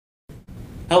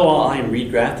Hello, I am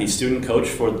Reed Graff, the student coach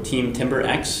for Team Timber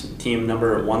X, team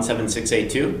number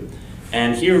 17682.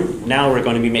 And here now we're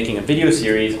going to be making a video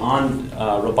series on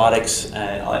robotics,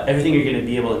 everything you're going to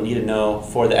be able to need to know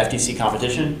for the FTC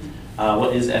competition.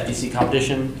 What is the FTC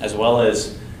competition, as well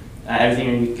as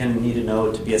everything you're going to need to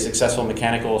know to be a successful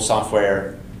mechanical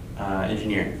software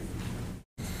engineer.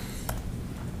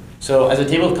 So as a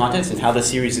table of contents and how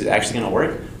this series is actually going to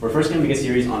work, we're first going to make a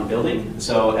series on building.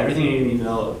 So everything you need to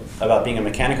know about being a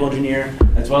mechanical engineer,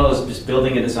 as well as just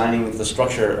building and designing the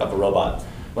structure of a robot,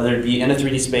 whether it be in a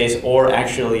 3D space or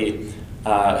actually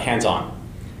hands-on.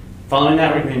 Following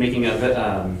that, we're going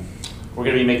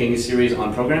to be making a series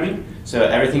on programming. So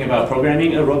everything about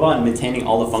programming a robot and maintaining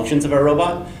all the functions of our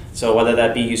robot. So whether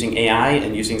that be using AI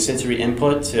and using sensory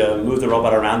input to move the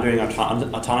robot around during our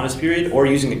autonomous period, or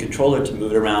using a controller to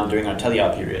move it around during our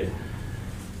teleop period.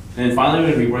 And then finally, we're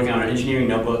going to be working on our engineering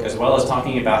notebook, as well as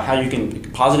talking about how you can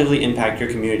positively impact your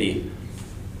community.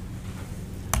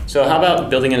 So how about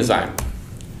building and design?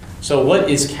 So what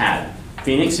is CAD?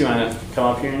 Phoenix, you want to come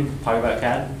up here and talk about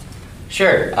CAD?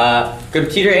 Sure.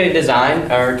 Computer-aided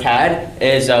design, or CAD,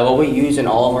 is what we use in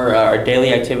all of our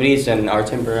daily activities in our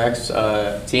TimberX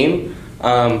team.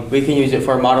 We can use it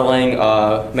for modeling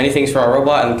many things for our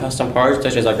robot and custom parts,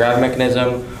 such as our grab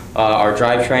mechanism, our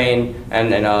drivetrain,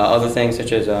 and other things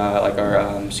such as like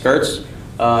our skirts.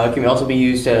 It can also be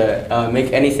used to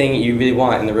make anything you really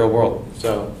want in the real world.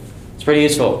 So it's pretty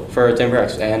useful for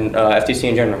TimberX and FTC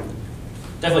in general.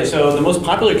 Definitely. So the most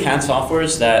popular CAD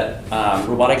softwares that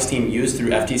robotics team use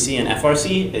through FTC and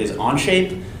FRC is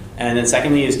Onshape, and then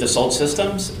secondly is Dassault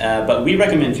Systems, but we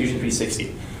recommend Fusion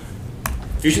 360.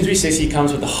 Fusion 360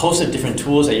 comes with a host of different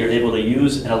tools that you're able to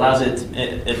use. It allows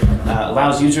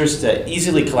users to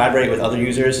easily collaborate with other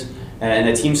users in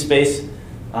a team space,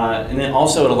 and then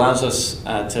also it allows us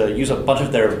to use a bunch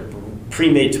of their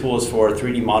pre-made tools for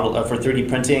 3D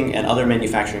printing and other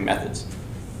manufacturing methods.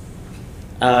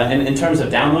 And in terms of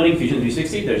downloading Fusion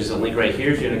 360, there's a link right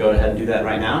here if you're going to go ahead and do that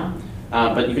right now.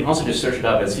 But you can also just search it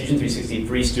up as Fusion 360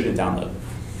 free student download.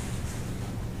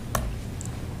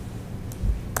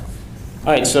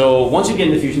 All right, so once you get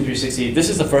into Fusion 360, this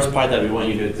is the first part that we want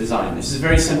you to design. This is a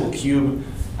very simple cube,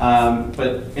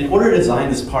 but in order to design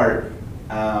this part,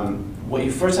 what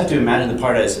you first have to imagine the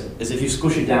part is if you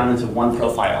squish it down into one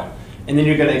profile, and then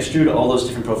you're going to extrude all those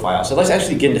different profiles. So let's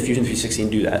actually get into Fusion 360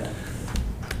 and do that.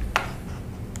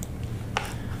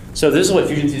 So this is what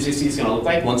Fusion 360 is going to look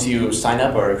like once you sign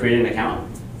up or create an account.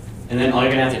 And then all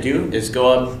you're going to have to do is go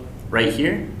up right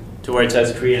here to where it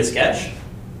says create a sketch.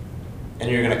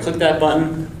 And you're going to click that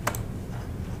button.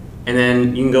 And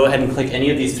then you can go ahead and click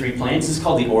any of these three planes. This is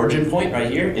called the origin point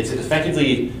right here. It's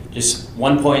effectively just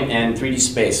one point in 3D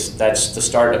space. That's the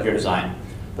start of your design.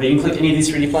 But you can click any of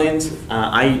these 3D planes,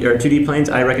 or 2D planes.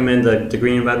 I recommend the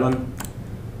green and red one.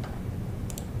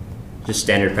 Just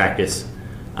standard practice.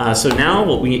 So now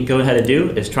what we go ahead and do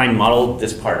is try and model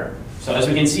this part. So as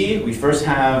we can see, we first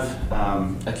have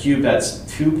a cube that's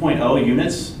 2.0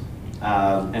 units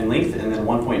in length and then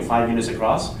 1.5 units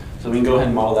across. So we can go ahead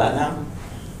and model that now.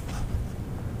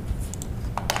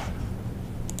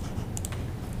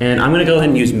 And I'm going to go ahead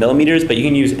and use millimeters, but you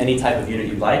can use any type of unit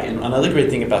you'd like. And another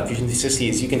great thing about Fusion 360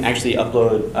 is you can actually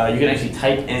upload, you can actually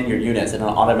type in your units and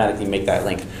it'll automatically make that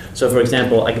length. So for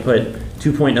example, I could put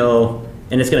 2.0,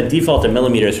 and it's going to default to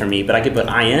millimeters for me, but I could put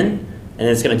IN, and then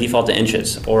it's going to default to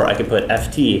inches. Or I could put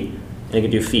FT, and it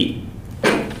could do feet.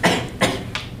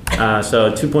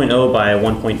 So 2.0 by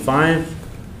 1.5.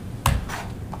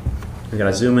 We got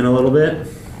to zoom in a little bit.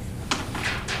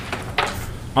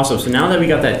 Also, so now that we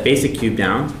got that basic cube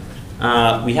down,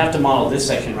 we have to model this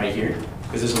section right here,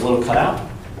 because there's a little cutout.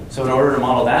 So in order to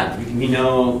model that, we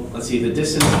know, let's see, the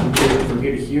distance from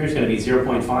here to here is going to be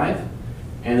 0.5.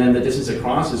 And then the distance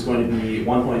across is going to be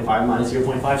 1.5 minus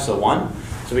 0.5, so 1.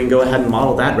 So we can go ahead and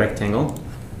model that rectangle.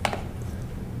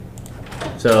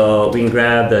 So we can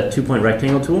grab the 2-point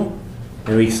rectangle tool,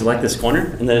 and we select this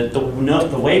corner. And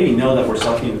the way we know that we're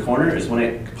selecting the corner is when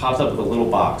it pops up with a little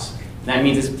box. That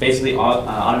means it's basically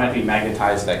automatically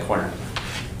magnetized that corner.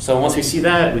 So once we see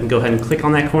that, we can go ahead and click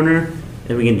on that corner,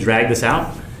 and we can drag this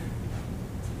out.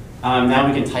 Now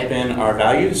we can type in our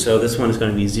value. So this one is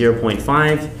going to be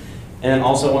 0.5. And then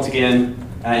also, once again,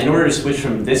 in order to switch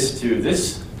from this to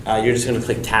this, you're just going to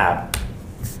click Tab.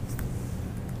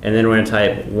 And then we're going to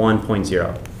type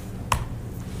 1.0.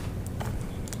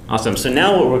 Awesome. So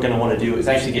now what we're going to want to do is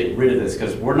actually get rid of this,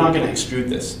 because we're not going to extrude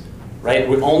this, right?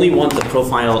 We only want the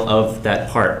profile of that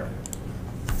part.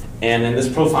 And in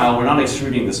this profile, we're not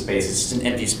extruding the space. It's just an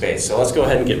empty space. So let's go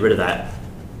ahead and get rid of that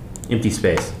empty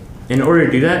space. In order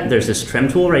to do that, there's this trim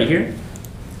tool right here.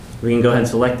 We can go ahead and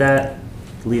select that,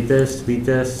 delete this, delete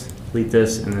this, delete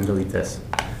this, and then delete this.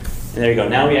 And there you go.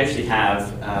 Now we actually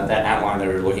have that outline that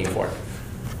we were looking for.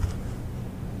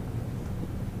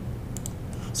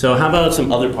 So how about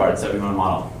some other parts that we want to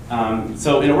model?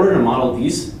 So in order to model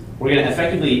these, we're going to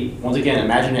effectively, once again,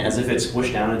 imagine it as if it's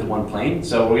squished down into one plane.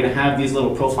 So we're going to have these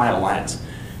little profile lines,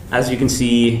 as you can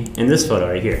see in this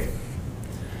photo right here.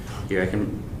 Here I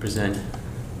can present.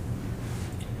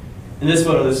 In this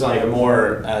photo, this is like a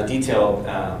more detailed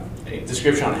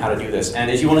description on how to do this. And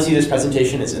if you want to see this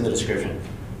presentation, it's in the description.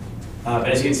 But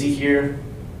as you can see here,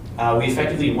 we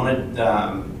effectively want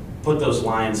to put those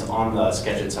lines on the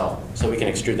sketch itself so we can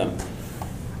extrude them.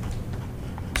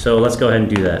 So let's go ahead and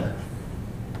do that.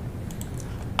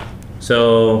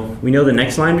 So we know the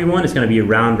next line we want is going to be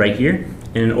around right here.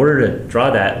 And in order to draw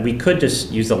that, we could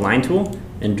just use the line tool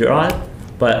and draw it.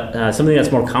 But something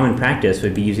that's more common practice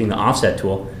would be using the offset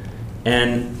tool.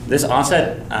 And this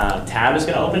offset tab is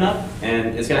going to open up,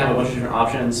 and it's going to have a bunch of different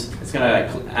options. It's going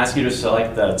to ask you to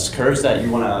select the curves that you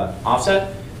want to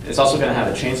offset. It's also going to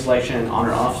have a chain selection, on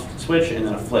or off switch, and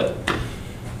then a flip.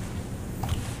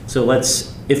 So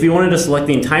if we wanted to select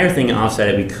the entire thing and offset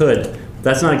it, we could.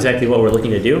 That's not exactly what we're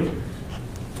looking to do.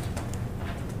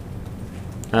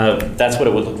 That's what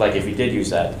it would look like if we did use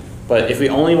that. But if we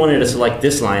only wanted to select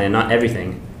this line and not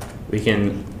everything, we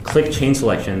can click chain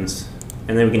selections,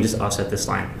 and then we can just offset this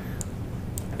line.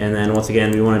 And then once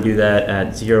again, we want to do that at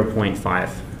 0.5.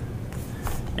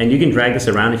 And you can drag this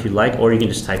around if you like, or you can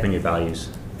just type in your values.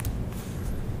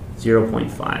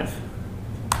 0.5.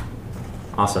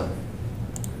 Awesome.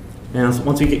 Now,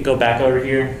 once we go back over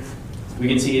here, we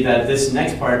can see that this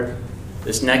next part,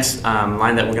 this next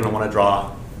line that we're going to want to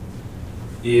draw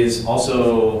is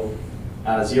also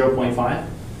 0.5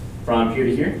 from here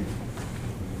to here.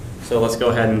 So let's go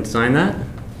ahead and design that.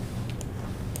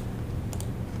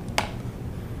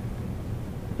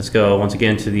 Let's go once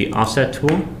again to the offset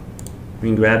tool. We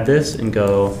can grab this and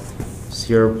go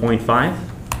 0.5.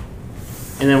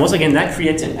 And then once again, that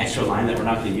creates an extra line that we're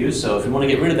not going to use. So if we want to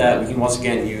get rid of that, we can once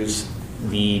again use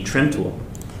the trim tool.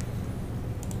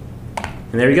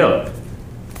 And there we go.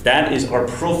 That is our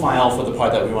profile for the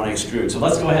part that we want to extrude. So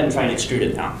let's go ahead and try and extrude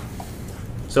it now.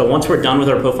 So once we're done with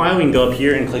our profile, we can go up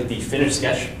here and click the Finish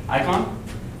Sketch icon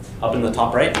up in the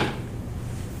top right.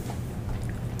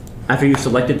 After you've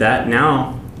selected that,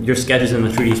 now your sketch is in the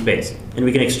 3D space. And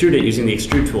we can extrude it using the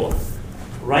Extrude tool,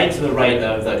 right to the right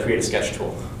of the Create a Sketch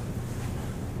tool.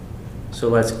 So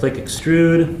let's click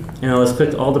Extrude, and now let's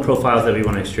click all the profiles that we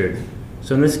want to extrude.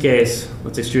 So in this case,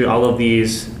 let's extrude all of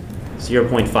these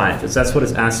 0.5, because that's what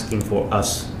it's asking for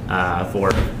us for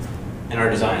in our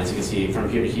design. As you can see, from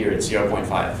here to here, it's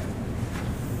 0.5.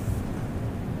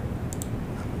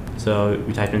 So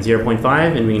we type in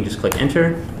 0.5, and we can just click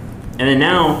Enter. And then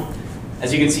now,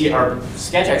 as you can see, our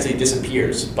sketch actually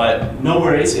disappears, but no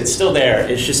worries, it's still there,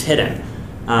 it's just hidden.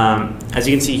 As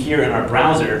you can see here in our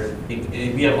browser,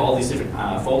 we have all these different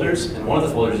folders, and one of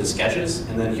the folders is sketches,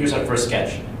 and then here's our first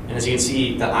sketch. And as you can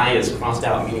see, the eye is crossed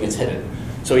out, meaning it's hidden.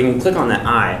 So we can click on that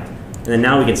eye, and then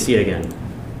now we can see it again.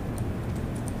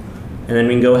 And then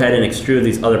we can go ahead and extrude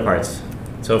these other parts.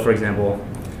 So for example,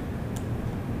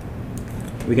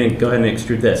 we can go ahead and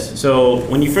extrude this. So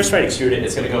when you first try to extrude it,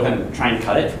 it's going to go ahead and try and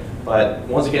cut it. But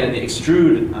once again, in the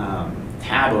Extrude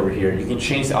tab over here, you can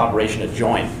change the operation to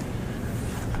join.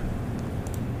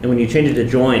 And when you change it to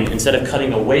join, instead of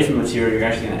cutting away from the material, you're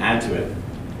actually going to add to it.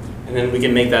 And then we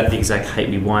can make that the exact height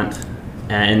we want.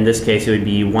 And in this case, it would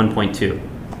be 1.2.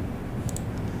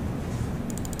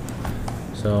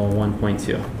 So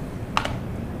 1.2.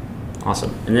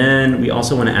 Awesome. And then we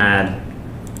also want to add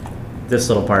this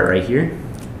little part right here.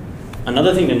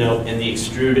 Another thing to note in the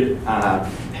Extrude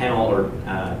panel or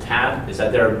tab is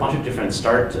that there are a bunch of different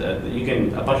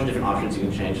a bunch of different options you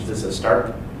can change. This is a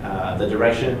start, the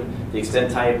direction, the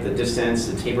extent type, the distance,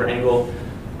 the taper angle.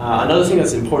 Another thing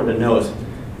that's important to note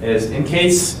is in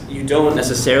case you don't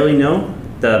necessarily know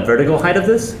the vertical height of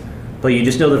this, but you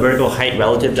just know the vertical height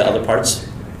relative to other parts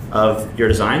of your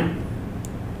design,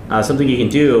 something you can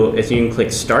do is you can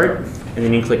click Start, and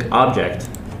then you can click Object,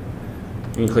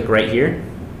 and you can click right here,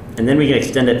 and then we can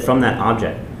extend it from that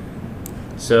object.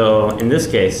 So in this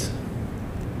case,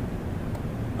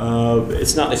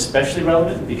 it's not especially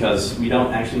relevant because we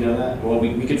don't actually know that. Well,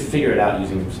 we could figure it out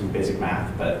using some basic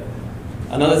math, but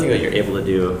another thing that you're able to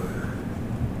do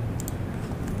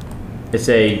is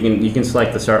say you can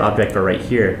select the start object for right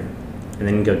here, and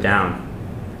then go down.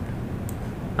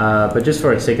 But just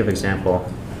for the sake of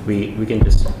example, we can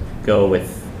just go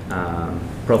with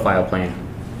profile plane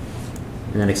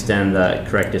and then extend the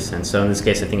correct distance. So in this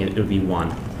case, I think it would be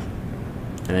 1.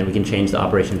 And then we can change the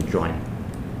operation to join.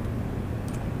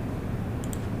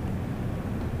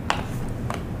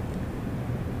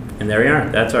 And there we are.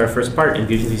 That's our first part in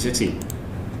Fusion 360.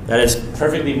 That is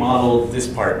perfectly modeled this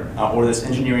part, or this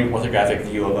engineering orthographic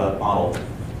view of a model.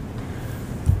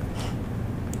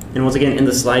 And once again, in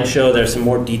the slideshow, there's some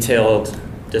more detailed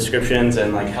descriptions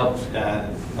and like help,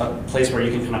 a place where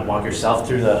you can kind of walk yourself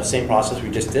through the same process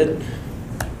we just did.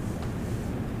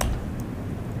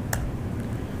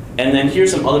 And then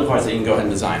here's some other parts that you can go ahead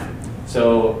and design.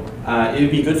 So it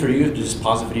would be good for you to just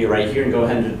pause the video right here and go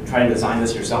ahead and try and design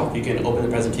this yourself. You can open the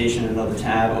presentation in another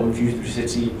tab, open Fusion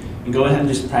 360, and go ahead and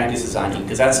just practice designing.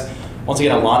 Because that's, once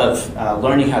again, a lot of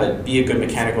learning how to be a good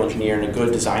mechanical engineer and a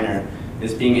good designer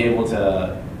is being able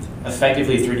to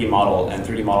effectively 3D model and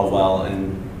 3D model well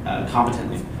and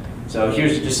competently. So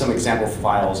here's just some example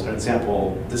files or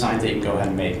example designs that you can go ahead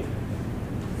and make.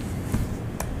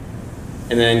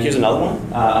 And then here's another one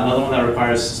that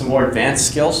requires some more advanced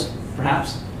skills,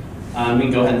 perhaps. We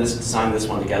can go ahead and just design this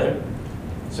one together.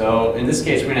 So in this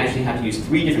case, we're going to actually have to use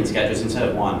 3 different sketches instead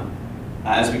of 1,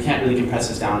 as we can't really compress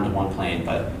this down into one plane.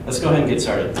 But let's go ahead and get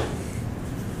started.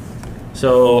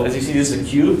 So as you see, this is a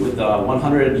cube with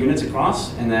 100 units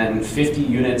across and then 50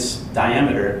 units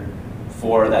diameter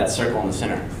for that circle in the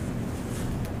center.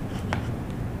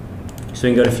 So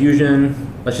we can go to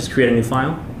Fusion. Let's just create a new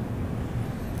file.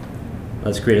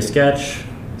 Let's create a sketch,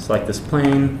 select this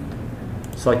plane,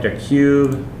 select our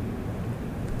cube,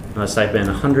 let's type in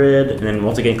 100, and then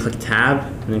once again click Tab,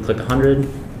 and then click 100.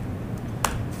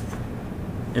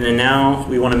 And then now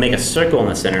we want to make a circle in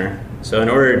the center. So in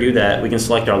order to do that, we can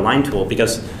select our line tool,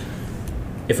 because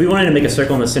if we wanted to make a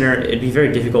circle in the center, it'd be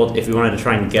very difficult if we wanted to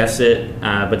try and guess it.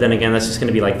 But then again, that's just going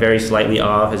to be like very slightly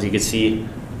off. As you can see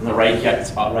on the right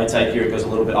side here, it goes a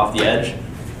little bit off the edge.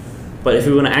 But if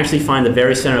we want to actually find the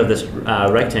very center of this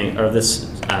rectangle, or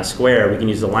this square, we can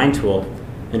use the line tool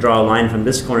and draw a line from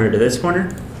this corner to this corner.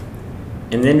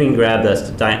 And then we can grab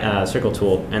the circle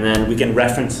tool, and then we can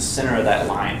reference the center of that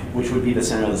line, which would be the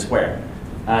center of the square.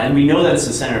 And we know that it's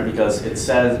the center because it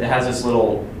says it has this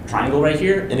little triangle right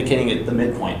here indicating the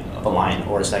midpoint of a line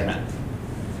or a segment.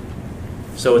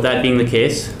 So with that being the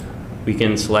case, we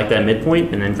can select that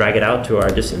midpoint and then drag it out to our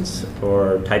distance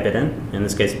or type it in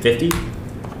this case 50.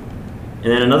 And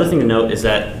then another thing to note is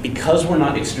that because we're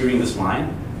not extruding this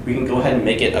line, we can go ahead and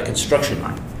make it a construction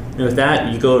line. And with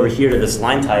that, you go over here to this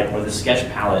line type or the sketch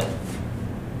palette,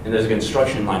 and there's a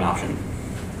construction line option.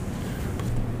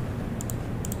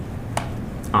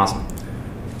 Awesome.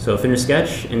 So finish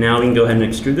sketch, and now we can go ahead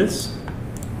and extrude this.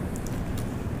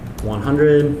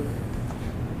 100.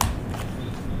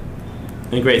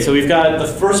 And great, so we've got the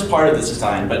first part of this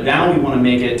design, but now we want to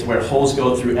make it to where holes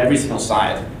go through every single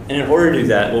side. And in order to do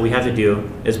that, what we have to do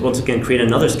is once again create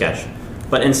another sketch.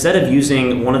 But instead of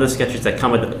using one of the sketches that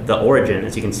come with the origin,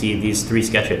 as you can see, these 3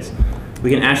 sketches, we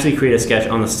can actually create a sketch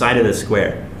on the side of the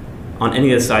square, on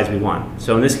any of the sides we want.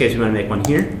 So in this case, we want to make one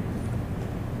here.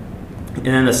 And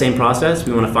then the same process,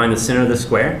 we want to find the center of the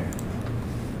square.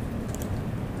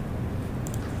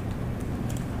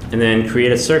 And then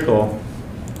create a circle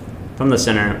from the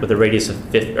center with a radius of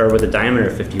 50, or with a diameter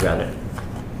of 50 rather.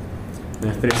 I'm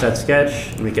going to finish that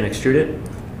sketch, and we can extrude it.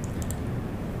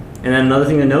 And then another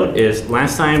thing to note is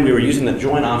last time we were using the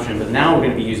join option, but now we're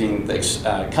going to be using the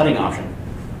cutting option.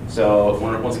 So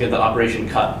once again, the operation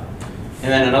cut.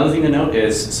 And then another thing to note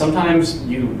is sometimes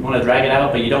you want to drag it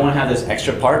out, but you don't want to have this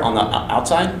extra part on the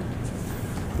outside,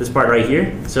 this part right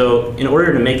here. So in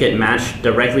order to make it match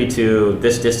directly to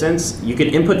this distance, you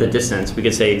could input the distance. We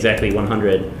could say exactly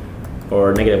 100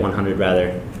 or negative 100 rather,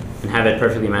 and have it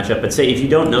perfectly match up. But say if you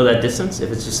don't know that distance,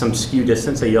 if it's just some skew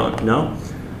distance that you don't know,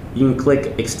 you can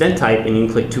click extend type and you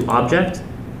can click to object,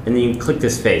 and then you can click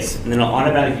this face, and then it'll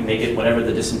automatically make it whatever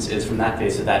the distance is from that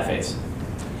face to that face.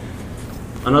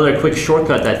 Another quick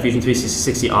shortcut that Fusion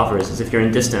 360 offers is if you're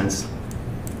in distance,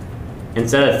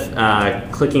 instead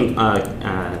of clicking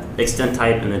extend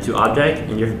type and then to object,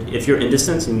 and if you're in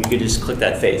distance, and you could just click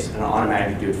that face and it'll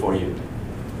automatically do it for you.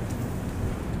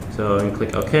 So you can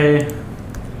click OK.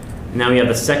 Now we have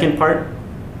the second part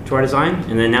to our design,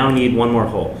 and then now we need one more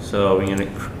hole. So we're going to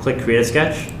click create a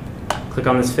sketch, click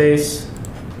on this face,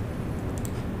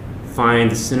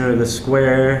 find the center of the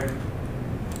square,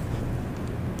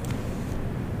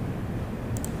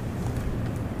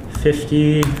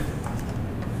 .50,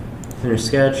 finish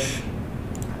sketch,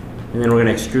 and then we're going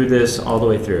to extrude this all the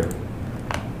way through.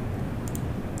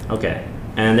 Okay,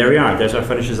 and there we are. There's our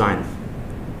finished design.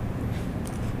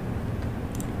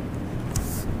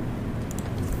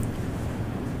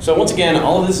 So once again,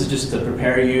 all of this is just to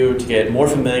prepare you to get more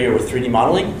familiar with 3D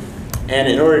modeling. And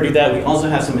in order to do that, we also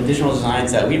have some additional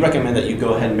designs that we recommend that you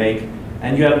go ahead and make.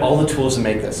 And you have all the tools to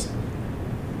make this.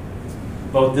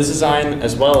 Both this design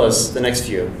as well as the next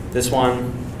few. This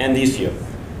one and these few.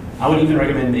 I would even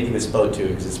recommend making this boat too,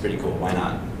 because it's pretty cool. Why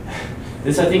not?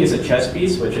 This, I think, is a chess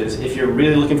piece, which is, if you're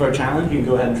really looking for a challenge, you can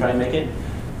go ahead and try and make it.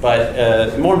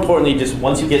 But more importantly, just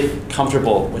once you get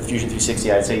comfortable with Fusion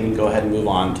 360, I'd say you can go ahead and move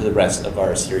on to the rest of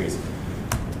our series.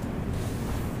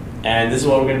 And this is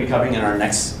what we're going to be covering in our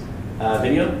next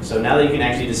video. So now that you can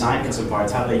actually design custom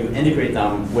parts, how do you integrate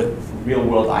them with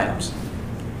real-world items?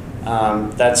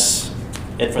 That's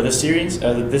it for this series.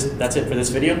 That's it for this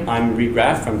video. I'm Reed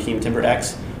Graff from Team Timber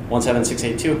X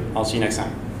 17682. I'll see you next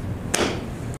time.